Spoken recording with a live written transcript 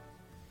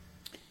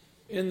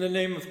In the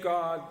name of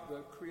God,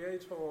 the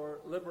Creator,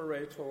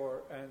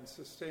 Liberator, and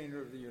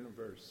Sustainer of the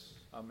universe.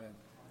 Amen.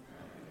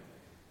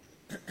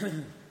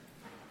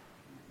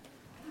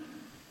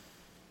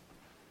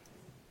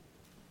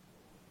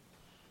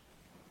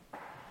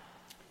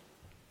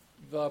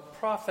 The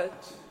prophet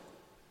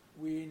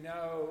we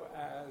know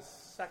as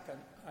Second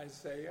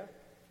Isaiah,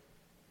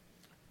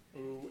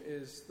 who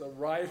is the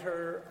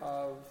writer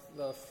of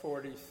the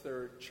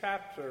 43rd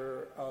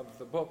chapter of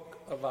the book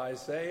of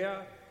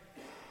Isaiah,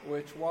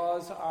 which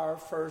was our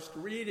first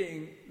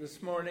reading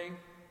this morning,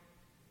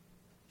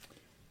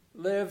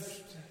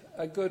 lived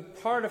a good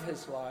part of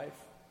his life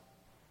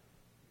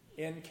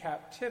in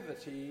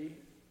captivity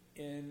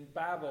in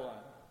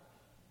Babylon,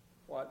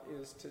 what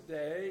is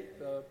today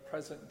the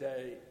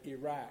present-day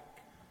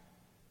Iraq.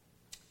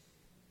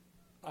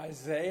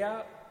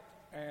 Isaiah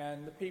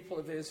and the people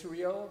of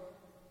Israel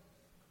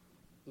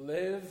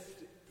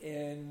lived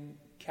in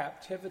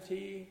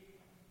captivity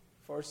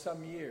for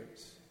some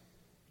years.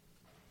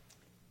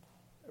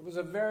 It was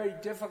a very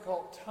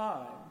difficult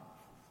time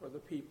for the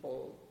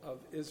people of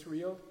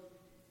Israel,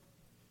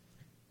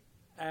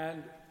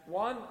 and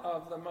one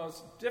of the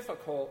most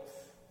difficult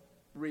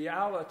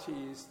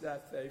realities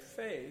that they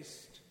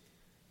faced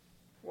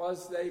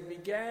was they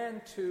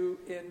began to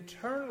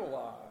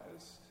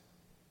internalize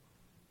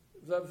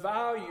the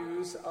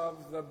values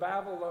of the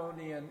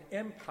Babylonian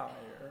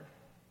Empire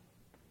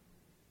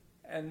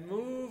and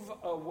move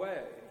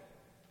away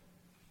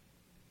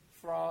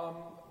from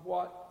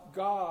what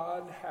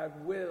God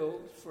had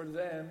willed for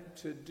them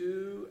to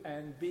do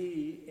and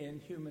be in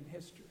human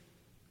history.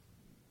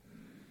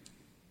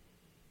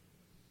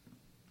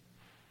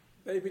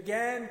 They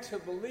began to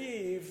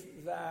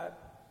believe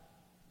that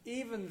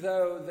even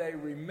though they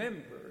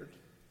remembered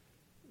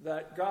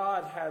that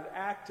God had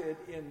acted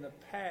in the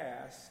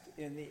past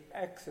in the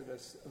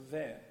Exodus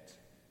event,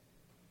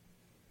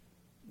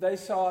 they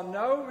saw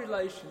no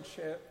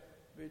relationship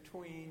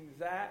between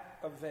that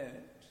event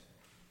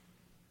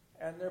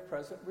and their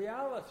present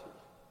reality.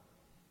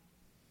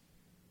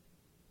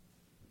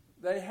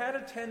 They had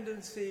a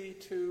tendency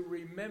to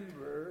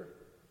remember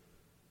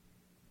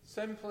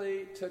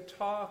simply to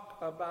talk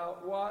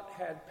about what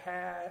had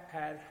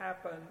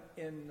happened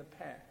in the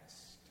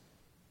past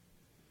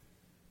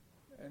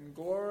and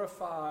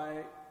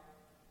glorify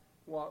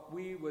what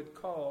we would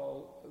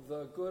call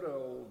the good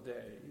old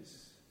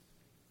days.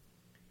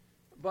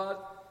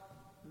 But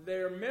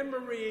their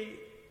memory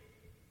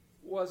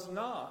was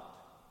not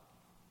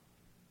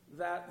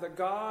that the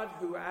God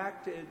who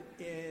acted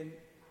in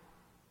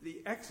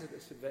the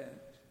Exodus event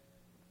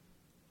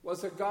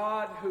was a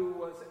God who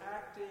was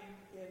acting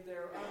in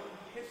their own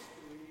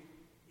history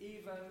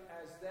even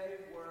as they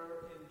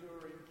were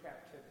enduring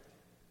captivity.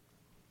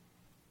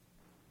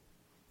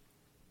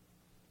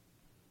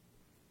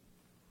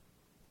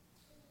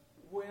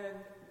 When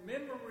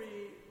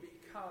memory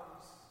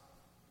becomes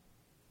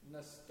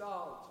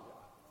nostalgia,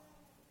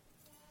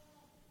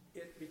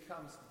 it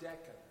becomes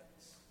decadence.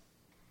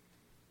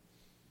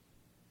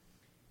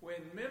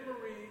 When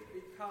memory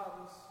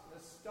becomes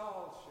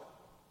nostalgia,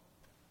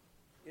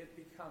 it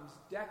becomes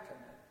decadence,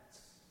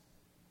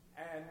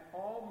 and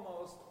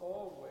almost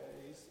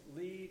always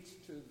leads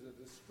to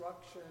the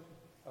destruction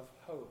of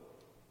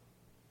hope.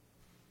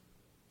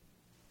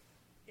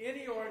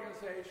 Any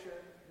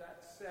organization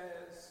that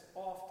says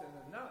often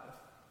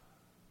enough,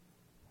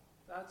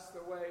 that's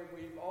the way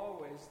we've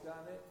always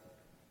done it,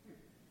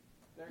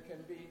 there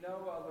can be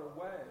no other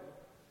way,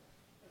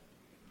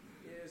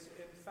 is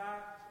in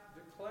fact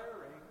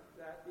declaring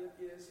that it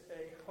is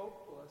a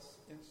hopeless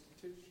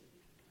institution.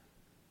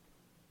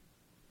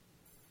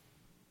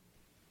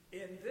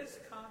 In this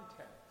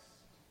context,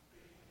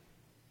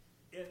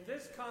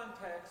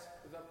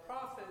 the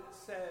prophet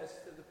says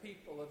to the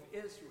people of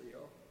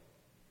Israel,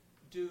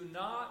 do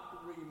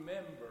not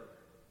remember.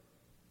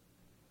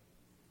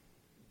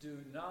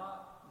 Do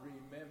not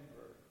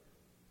remember.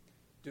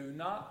 Do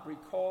not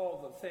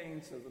recall the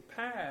things of the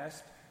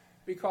past,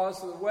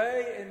 because the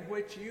way in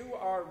which you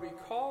are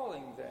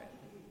recalling them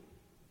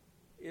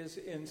is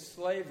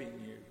enslaving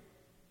you.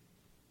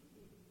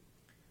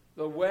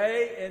 The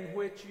way in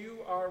which you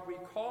are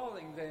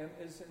recalling them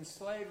is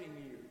enslaving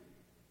you.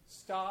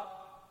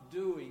 Stop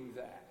doing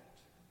that.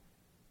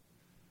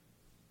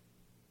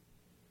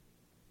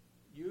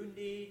 You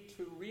need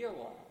to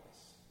realize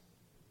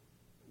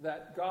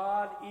that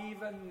God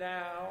even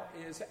now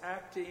is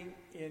acting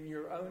in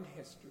your own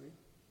history.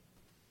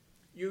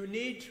 You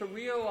need to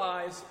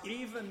realize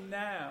even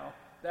now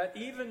that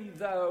even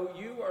though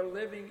you are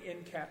living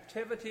in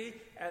captivity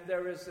and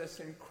there is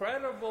this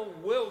incredible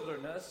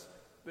wilderness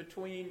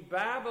between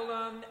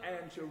Babylon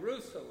and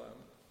Jerusalem,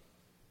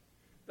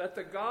 that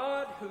the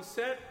God who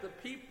set the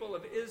people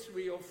of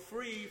Israel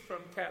free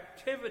from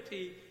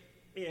captivity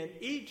in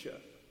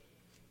Egypt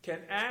can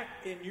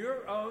act in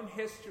your own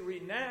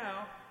history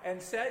now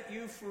and set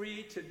you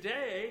free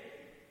today.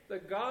 The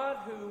God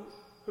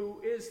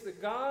who is the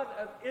God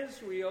of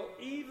Israel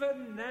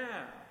even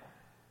now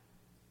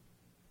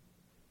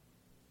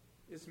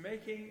is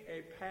making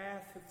a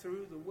path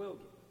through the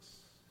wilderness.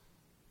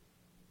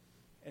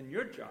 and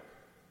your job.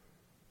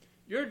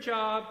 Your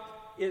job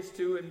is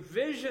to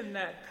envision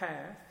that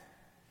path,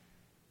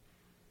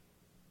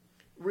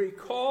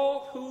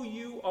 recall who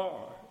you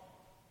are,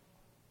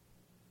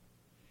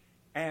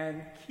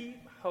 and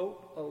keep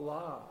hope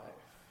alive,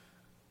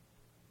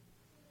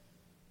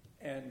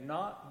 and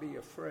not be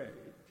afraid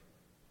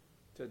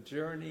to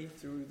journey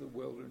through the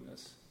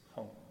wilderness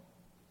home.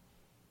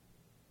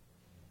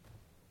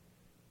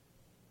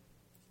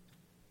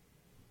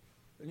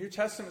 The New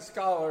Testament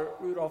scholar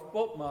Rudolf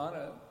Bultmann,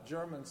 a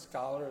German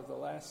scholar of the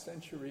last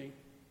century,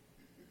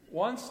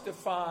 once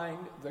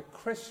defined the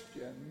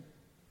Christian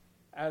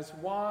as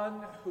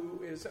one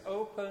who is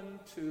open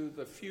to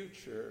the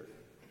future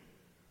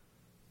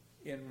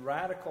in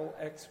radical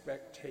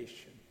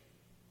expectation.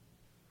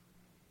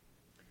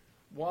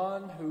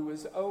 One who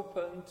is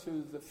open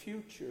to the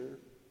future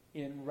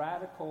in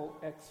radical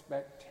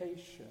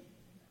expectation.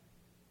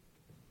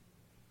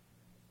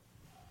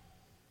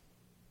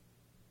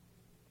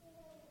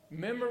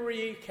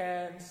 Memory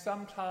can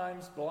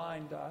sometimes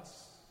blind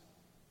us.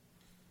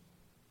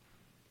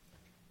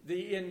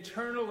 The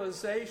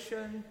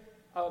internalization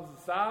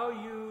of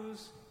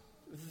values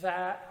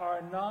that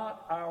are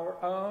not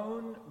our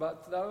own,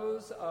 but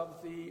those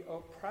of the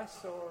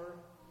oppressor,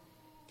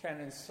 can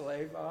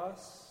enslave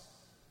us.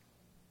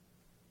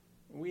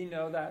 We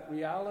know that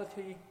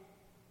reality.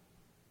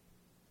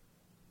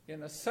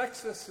 In a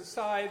sexist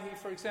society,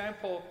 for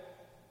example,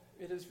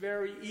 it is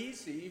very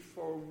easy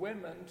for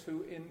women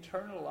to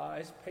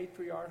internalize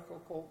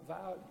patriarchal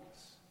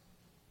values.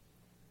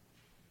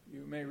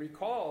 You may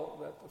recall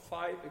that the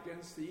fight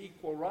against the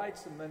Equal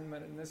Rights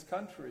Amendment in this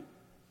country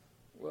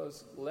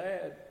was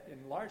led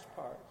in large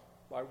part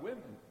by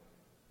women.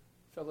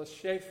 Phyllis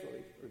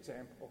Schlafly, for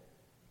example,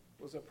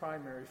 was a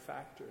primary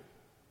factor.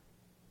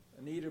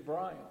 Anita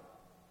Bryant.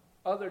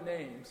 Other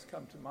names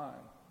come to mind.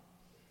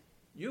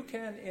 You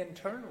can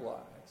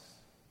internalize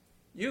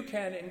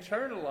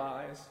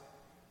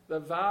the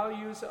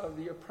values of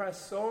the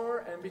oppressor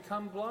and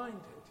become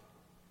blinded.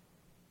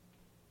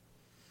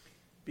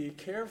 Be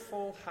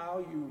careful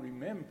how you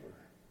remember,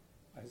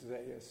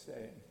 Isaiah is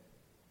saying.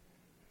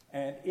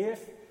 And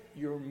if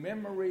your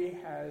memory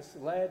has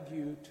led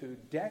you to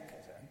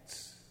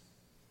decadence,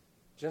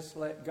 just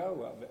let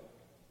go of it.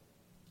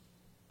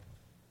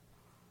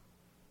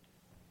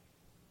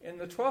 In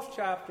the 12th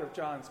chapter of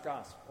John's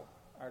Gospel,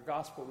 our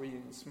Gospel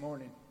reading this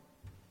morning,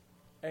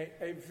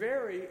 a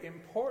very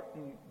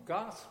important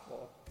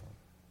Gospel,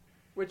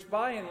 which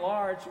by and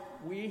large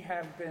we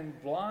have been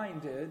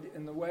blinded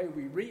in the way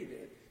we read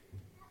it,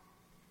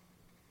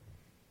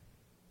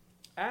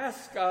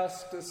 asks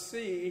us to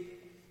see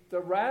the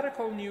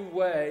radical new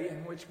way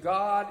in which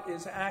God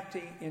is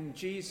acting in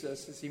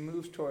Jesus as he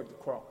moves toward the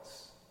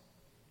cross.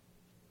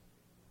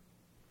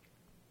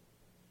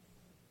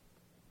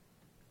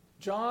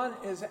 John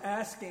is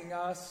asking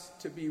us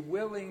to be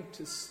willing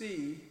to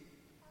see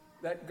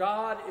that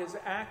God is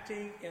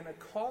acting in a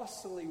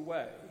costly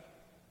way,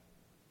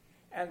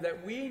 and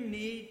that we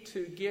need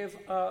to give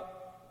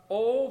up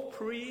all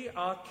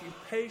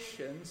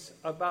preoccupations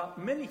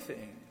about many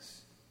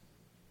things,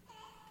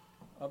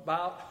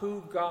 about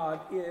who God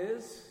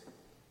is.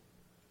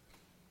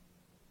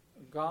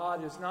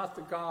 God is not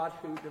the God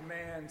who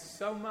demands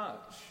so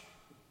much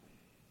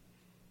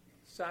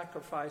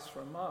sacrifice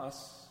from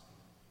us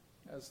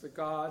as the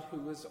God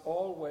who is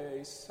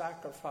always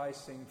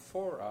sacrificing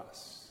for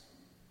us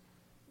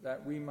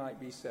that we might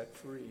be set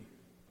free.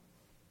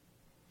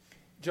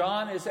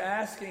 John is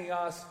asking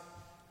us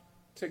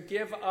to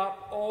give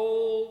up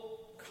old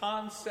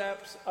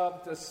concepts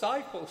of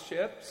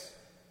discipleships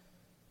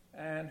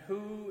and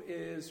who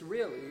is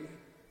really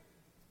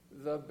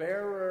the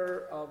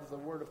bearer of the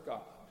Word of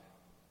God.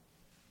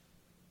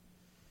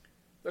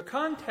 The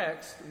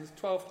context in the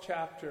 12th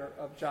chapter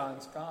of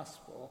John's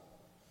Gospel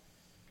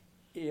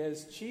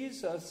is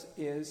Jesus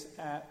is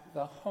at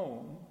the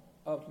home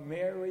of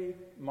Mary,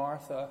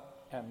 Martha,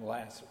 and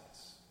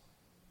Lazarus.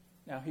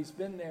 Now, he's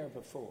been there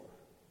before.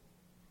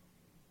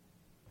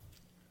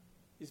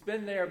 He's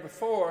been there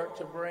before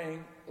to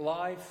bring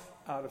life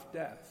out of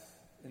death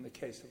in the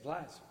case of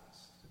Lazarus.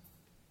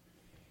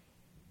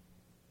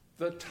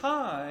 The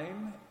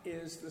time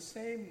is the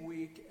same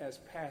week as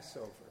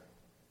Passover,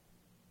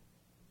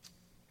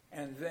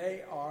 and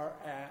they are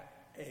at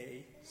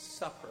a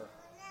supper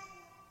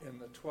in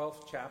the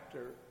 12th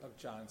chapter of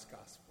John's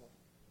Gospel.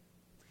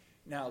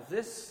 Now,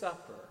 this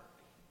supper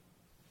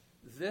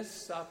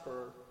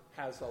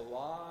has a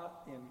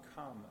lot in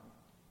common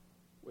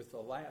with the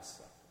Last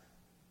Supper.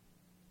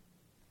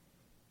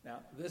 Now,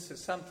 this is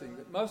something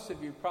that most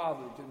of you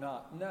probably do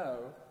not know,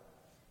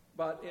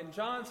 but in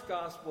John's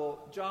Gospel,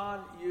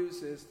 John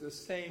uses the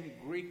same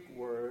Greek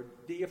word,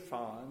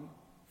 diaphon,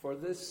 for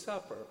this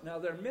supper. Now,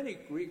 there are many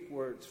Greek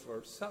words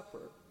for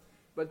supper,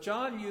 but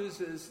John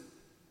uses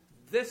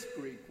this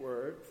Greek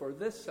word for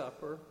this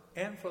supper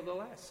and for the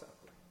Last Supper.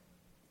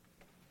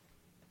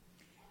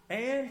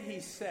 And he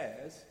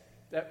says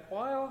that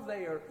while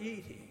they are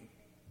eating,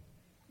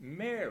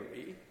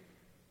 Mary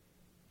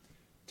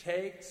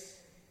takes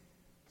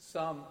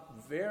some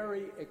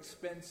very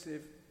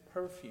expensive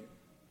perfume.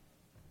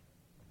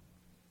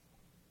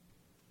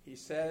 He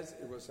says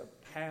it was a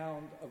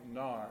pound of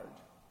nard.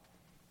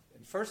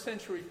 In first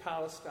century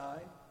Palestine,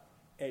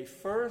 a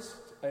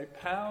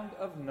pound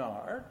of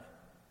nard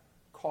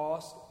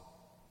cost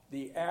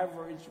the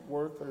average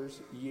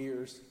worker's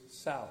year's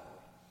salary.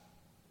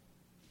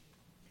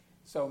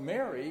 So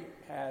Mary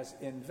has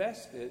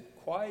invested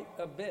quite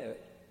a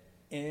bit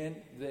in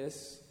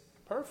this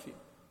perfume.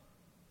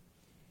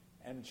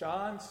 And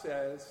John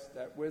says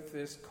that with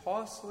this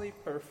costly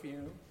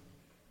perfume,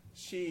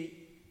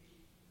 she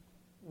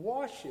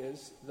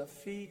washes the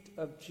feet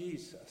of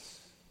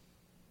Jesus.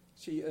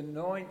 She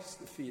anoints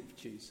the feet of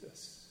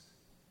Jesus.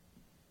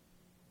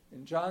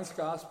 In John's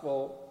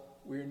gospel,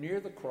 we're near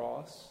the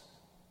cross.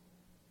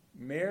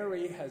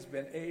 Mary has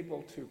been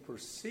able to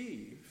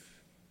perceive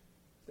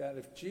that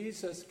if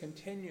Jesus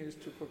continues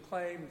to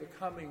proclaim the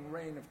coming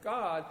reign of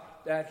God,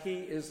 that he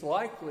is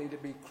likely to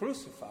be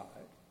crucified.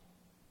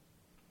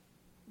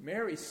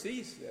 Mary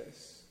sees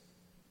this.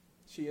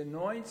 She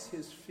anoints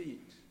his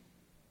feet.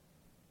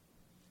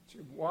 She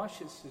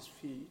washes his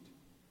feet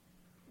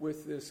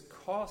with this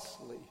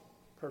costly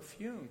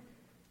perfume,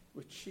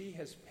 which she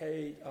has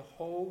paid a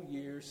whole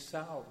year's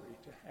salary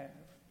to have,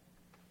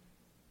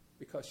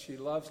 because she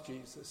loves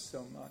Jesus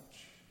so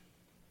much.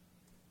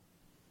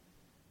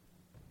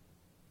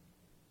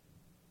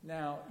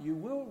 Now, you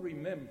will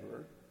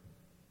remember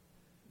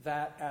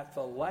that at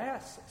the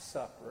Last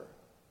Supper,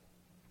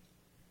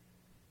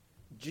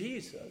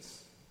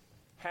 Jesus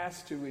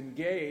has to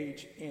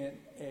engage in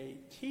a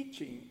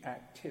teaching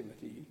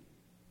activity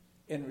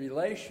in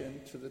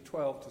relation to the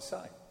 12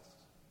 disciples.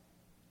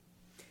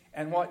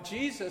 And what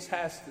Jesus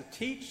has to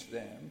teach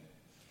them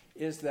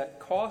is that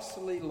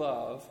costly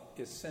love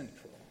is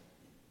central.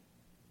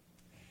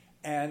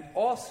 And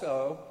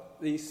also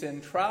the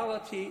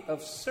centrality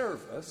of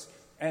service,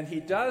 and he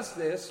does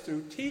this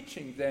through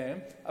teaching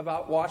them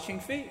about washing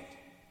feet.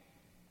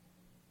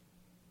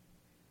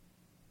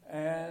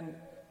 And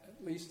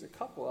at least a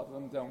couple of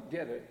them don't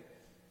get it.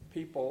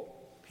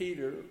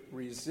 Peter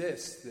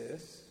resists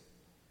this.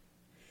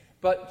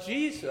 But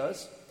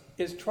Jesus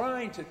is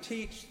trying to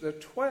teach the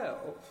 12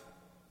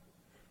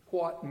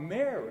 what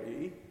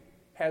Mary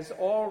has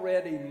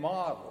already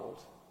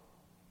modeled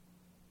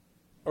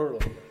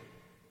earlier.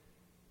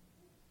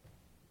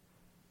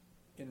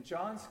 In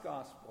John's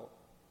Gospel,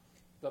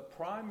 the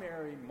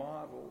primary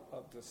model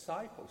of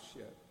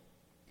discipleship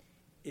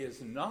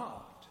is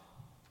not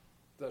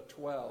the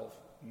 12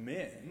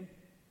 men,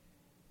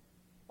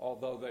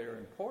 although they are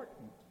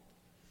important.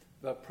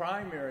 The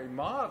primary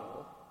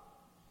model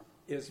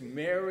is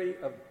Mary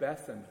of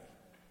Bethany.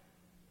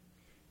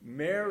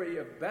 Mary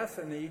of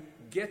Bethany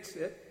gets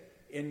it,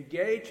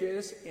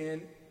 engages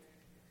in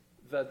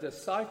the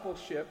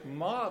discipleship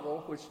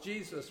model which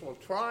Jesus will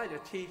try to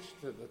teach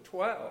to the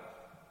 12.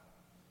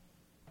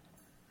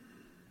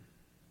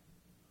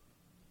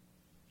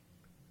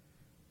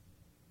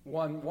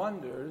 One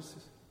wonders,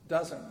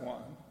 doesn't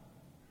one,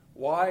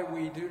 why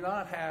we do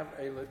not have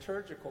a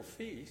liturgical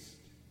feast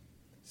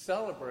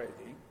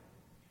celebrating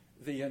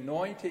the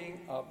anointing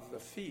of the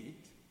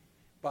feet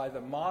by the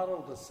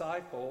model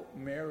disciple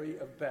Mary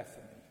of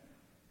Bethany.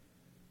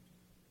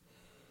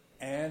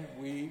 And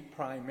we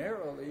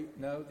primarily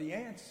know the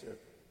answer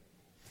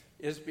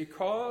is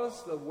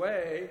because the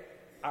way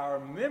our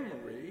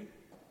memory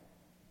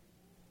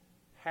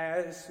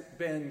has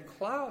been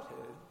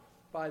clouded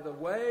by the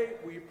way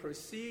we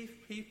perceive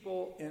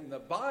people in the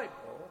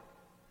Bible,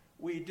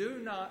 we do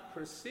not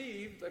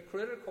perceive the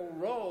critical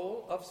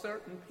role of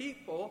certain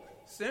people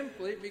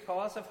simply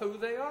because of who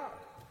they are.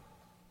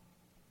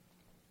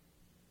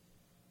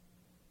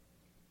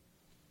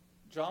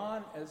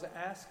 John is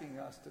asking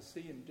us to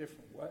see in a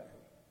different way.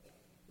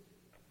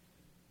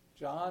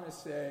 John is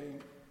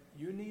saying,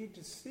 you need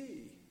to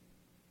see.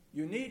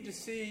 You need to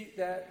see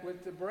that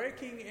with the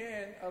breaking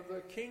in of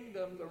the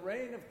kingdom, the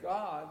reign of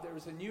God,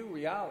 there's a new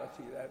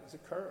reality that has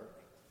occurred.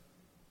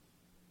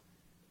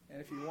 And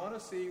if you want to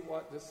see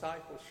what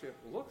discipleship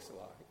looks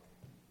like,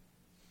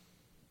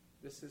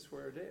 this is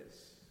where it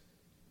is.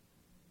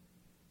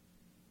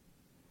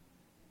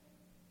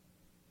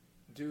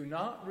 Do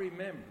not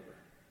remember,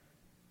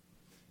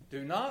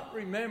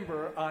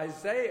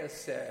 Isaiah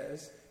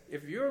says,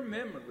 if your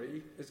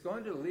memory is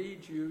going to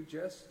lead you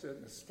just to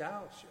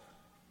nostalgia,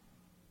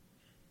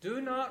 do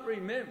not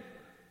remember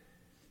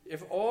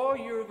if all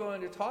you're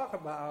going to talk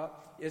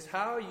about is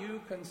how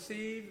you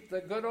conceived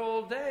the good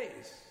old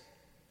days.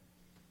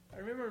 I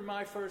remember in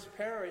my first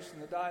parish in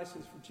the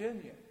Diocese of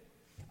Virginia,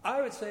 I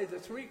would say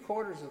that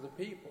 3/4 of the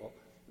people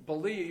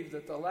believed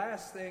that the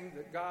last thing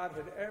that God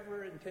had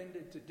ever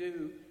intended to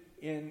do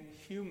in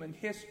human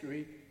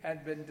history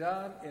had been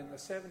done in the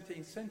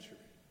 17th century.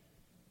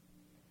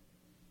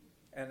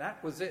 And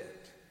that was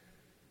it.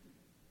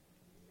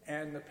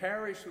 And the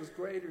parish was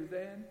greater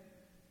then,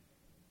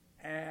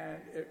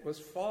 and it was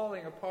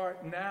falling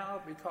apart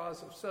now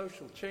because of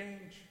social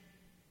change.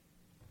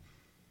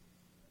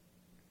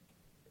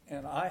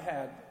 And I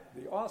had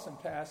the awesome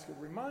task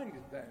of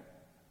reminding them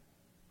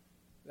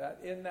that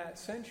in that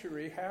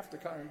century, half the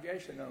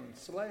congregation owned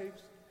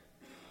slaves.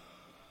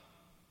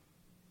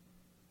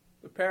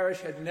 The parish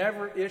had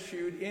never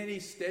issued any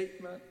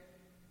statement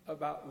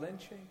about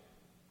lynching.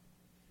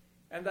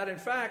 And that, in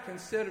fact,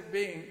 instead of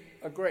being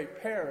a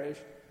great parish,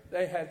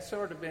 they had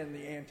sort of been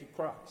the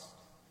Antichrist.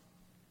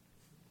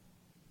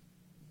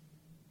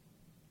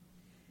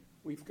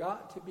 We've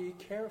got to be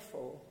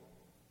careful.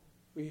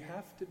 We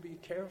have to be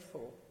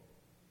careful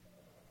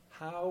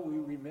how we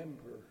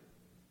remember.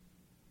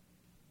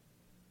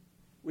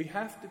 We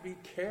have to be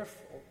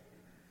careful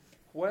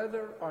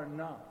whether or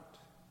not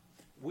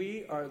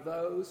we are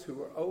those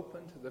who are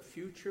open to the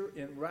future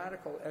in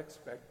radical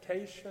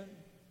expectation,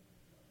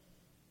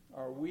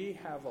 or we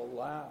have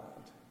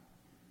allowed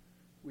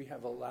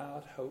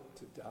hope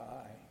to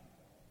die.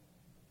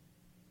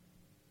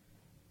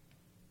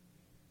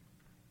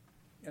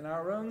 In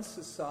our own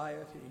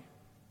society,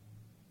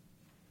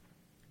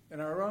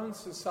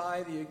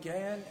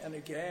 again and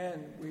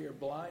again, we are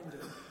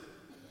blinded.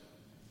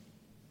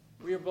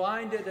 We are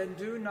blinded and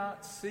do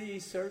not see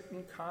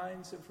certain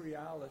kinds of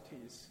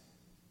realities.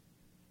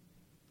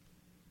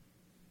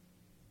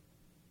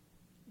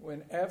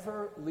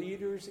 Whenever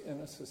leaders in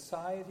a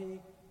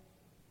society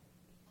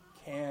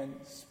can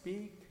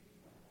speak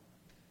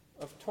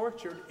of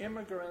tortured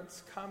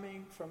immigrants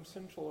coming from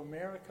Central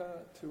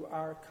America to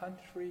our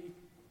country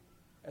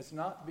as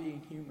not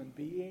being human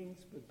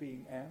beings, but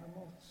being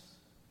animals,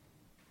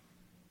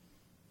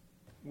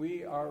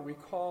 we are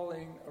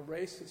recalling a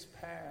racist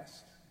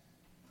past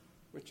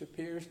which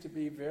appears to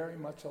be very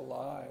much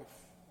alive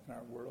in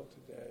our world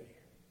today.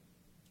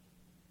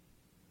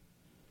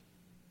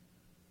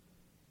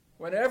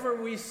 Whenever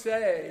we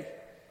say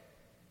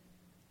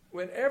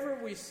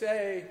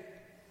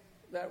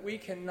that we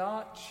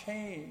cannot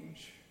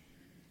change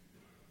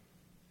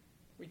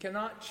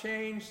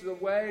the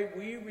way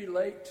we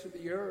relate to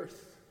the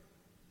earth,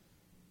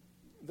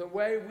 the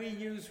way we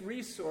use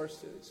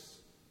resources,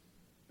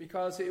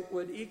 because it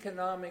would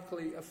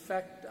economically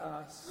affect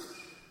us,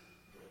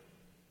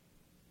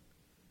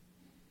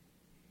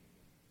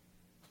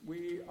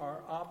 we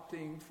are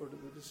opting for the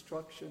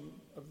destruction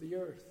of the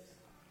earth.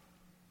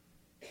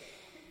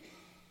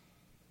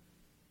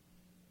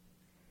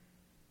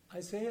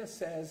 Isaiah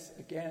says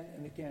again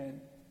and again,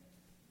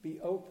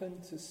 be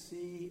open to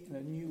see in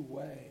a new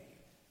way.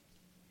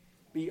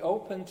 Be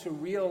open to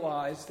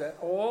realize that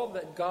all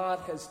that God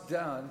has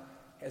done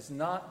has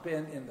not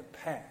been in the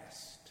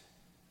past.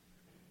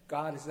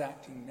 God is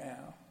acting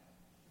now.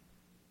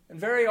 And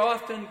very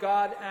often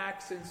God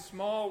acts in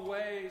small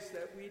ways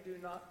that we do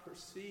not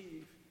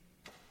perceive.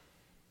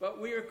 But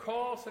we are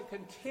called to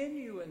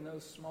continue in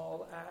those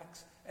small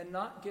acts and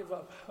not give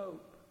up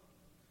hope.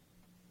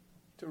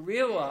 To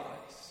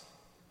realize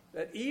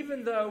that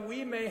even though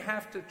we may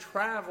have to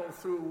travel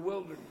through a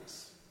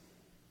wilderness,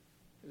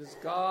 it is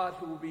God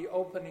who will be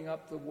opening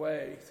up the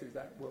way through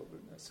that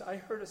wilderness. I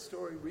heard a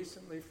story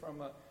recently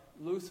from a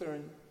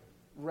Lutheran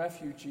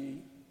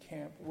refugee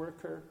camp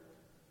worker.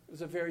 It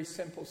was a very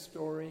simple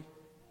story.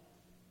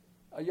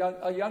 A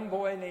young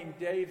boy named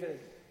David,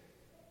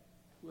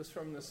 who was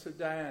from the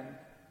Sudan,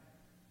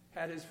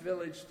 had his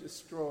village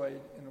destroyed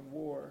in a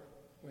war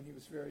when he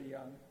was very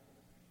young.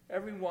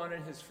 Everyone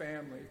in his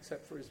family,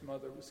 except for his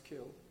mother, was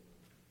killed.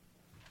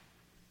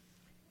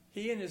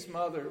 He and his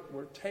mother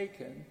were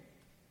taken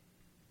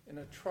in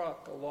a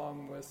truck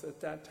along with, at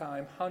that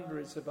time,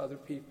 hundreds of other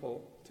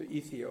people to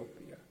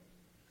Ethiopia.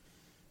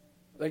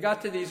 They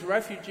got to these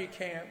refugee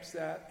camps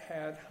that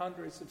had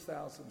hundreds of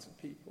thousands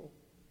of people.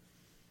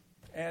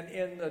 And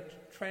in the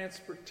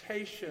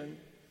transportation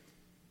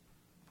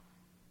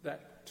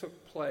that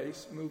took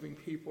place, moving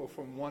people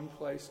from one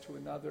place to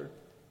another,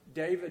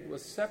 David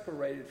was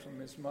separated from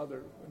his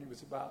mother when he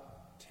was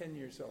about 10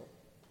 years old.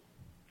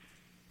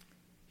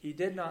 He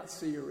did not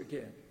see her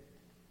again.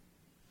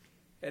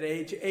 At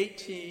age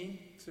 18,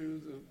 through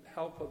the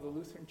help of the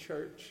Lutheran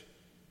Church,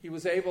 he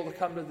was able to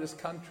come to this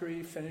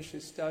country, finish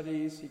his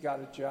studies, he got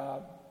a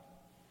job.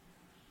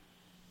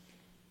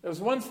 There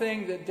was one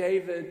thing that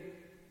David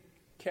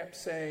kept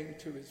saying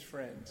to his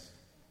friends.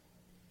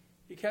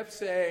 He kept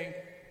saying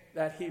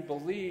that he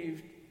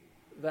believed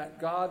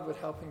that God would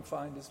help him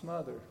find his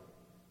mother.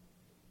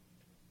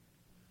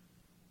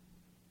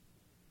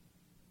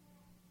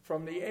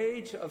 From the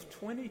age of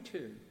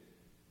 22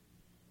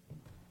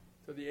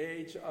 to the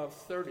age of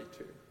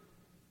 32,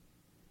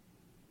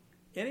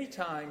 any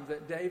time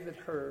that David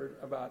heard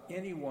about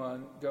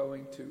anyone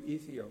going to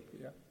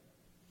Ethiopia,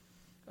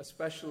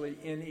 especially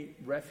any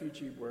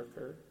refugee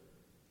worker,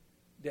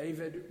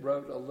 David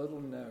wrote a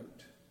little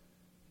note,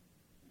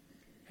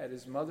 had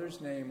his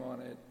mother's name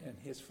on it and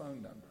his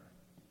phone number.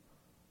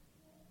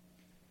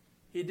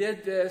 He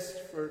did this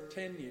for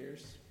 10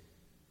 years.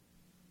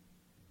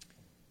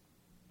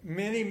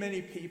 Many,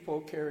 many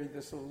people carried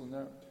this little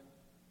note.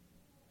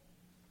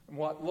 And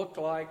what looked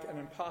like an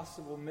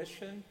impossible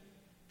mission,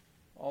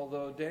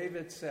 although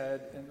David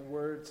said in the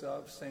words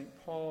of St.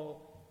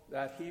 Paul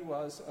that he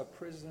was a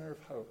prisoner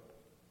of hope.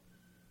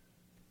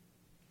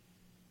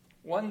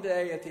 One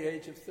day at the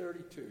age of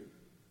 32,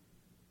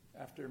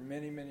 after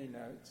many, many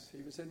notes,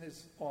 he was in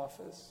his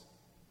office,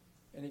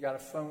 and he got a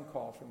phone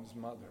call from his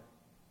mother.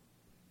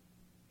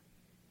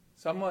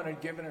 Someone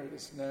had given her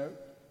this note,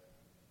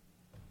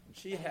 and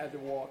she had to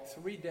walk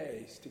 3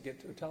 days to get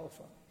to a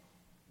telephone.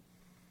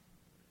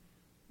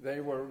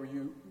 They were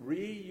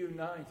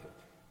reunited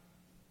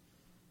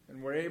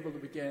and were able to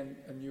begin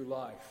a new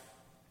life.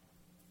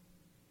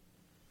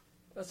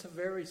 That's a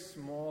very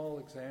small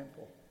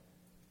example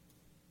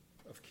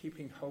of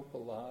keeping hope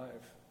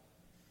alive.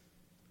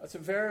 That's a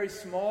very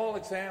small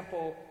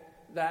example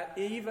that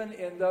even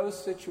in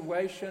those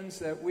situations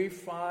that we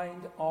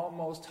find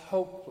almost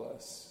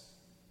hopeless,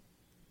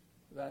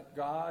 that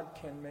God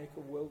can make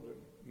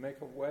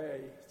a way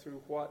through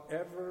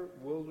whatever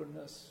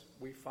wilderness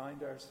we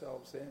find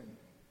ourselves in.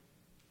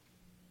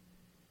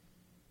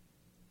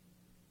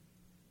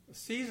 The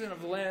season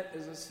of Lent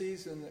is a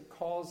season that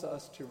calls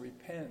us to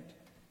repent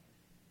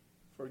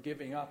for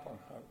giving up on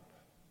hope.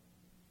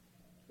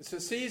 It's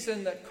a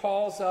season that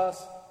calls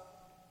us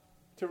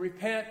to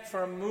repent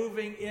from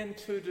moving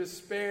into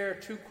despair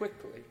too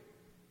quickly.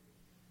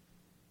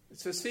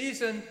 It's a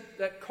season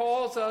that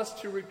calls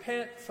us to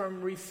repent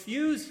from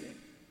refusing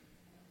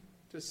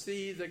to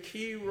see the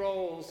key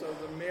roles of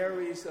the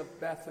Marys of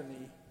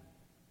Bethany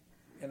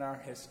in our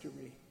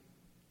history.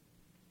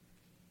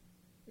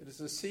 It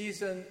is a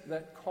season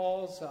that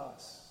calls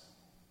us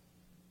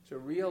to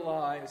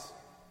realize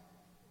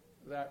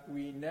that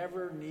we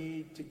never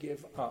need to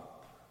give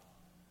up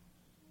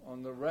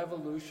on the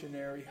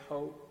revolutionary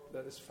hope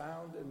that is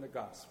found in the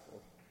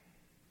gospel,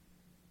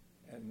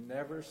 and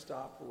never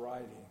stop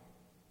writing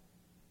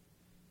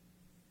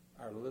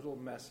our little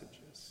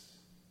messages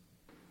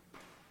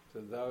to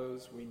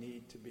those we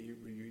need to be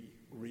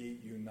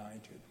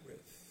reunited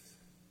with.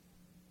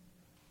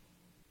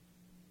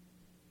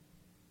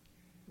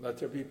 Let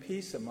there be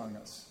peace among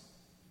us,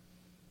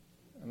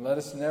 and let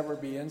us never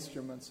be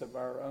instruments of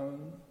our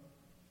own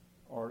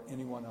or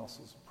anyone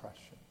else's oppression.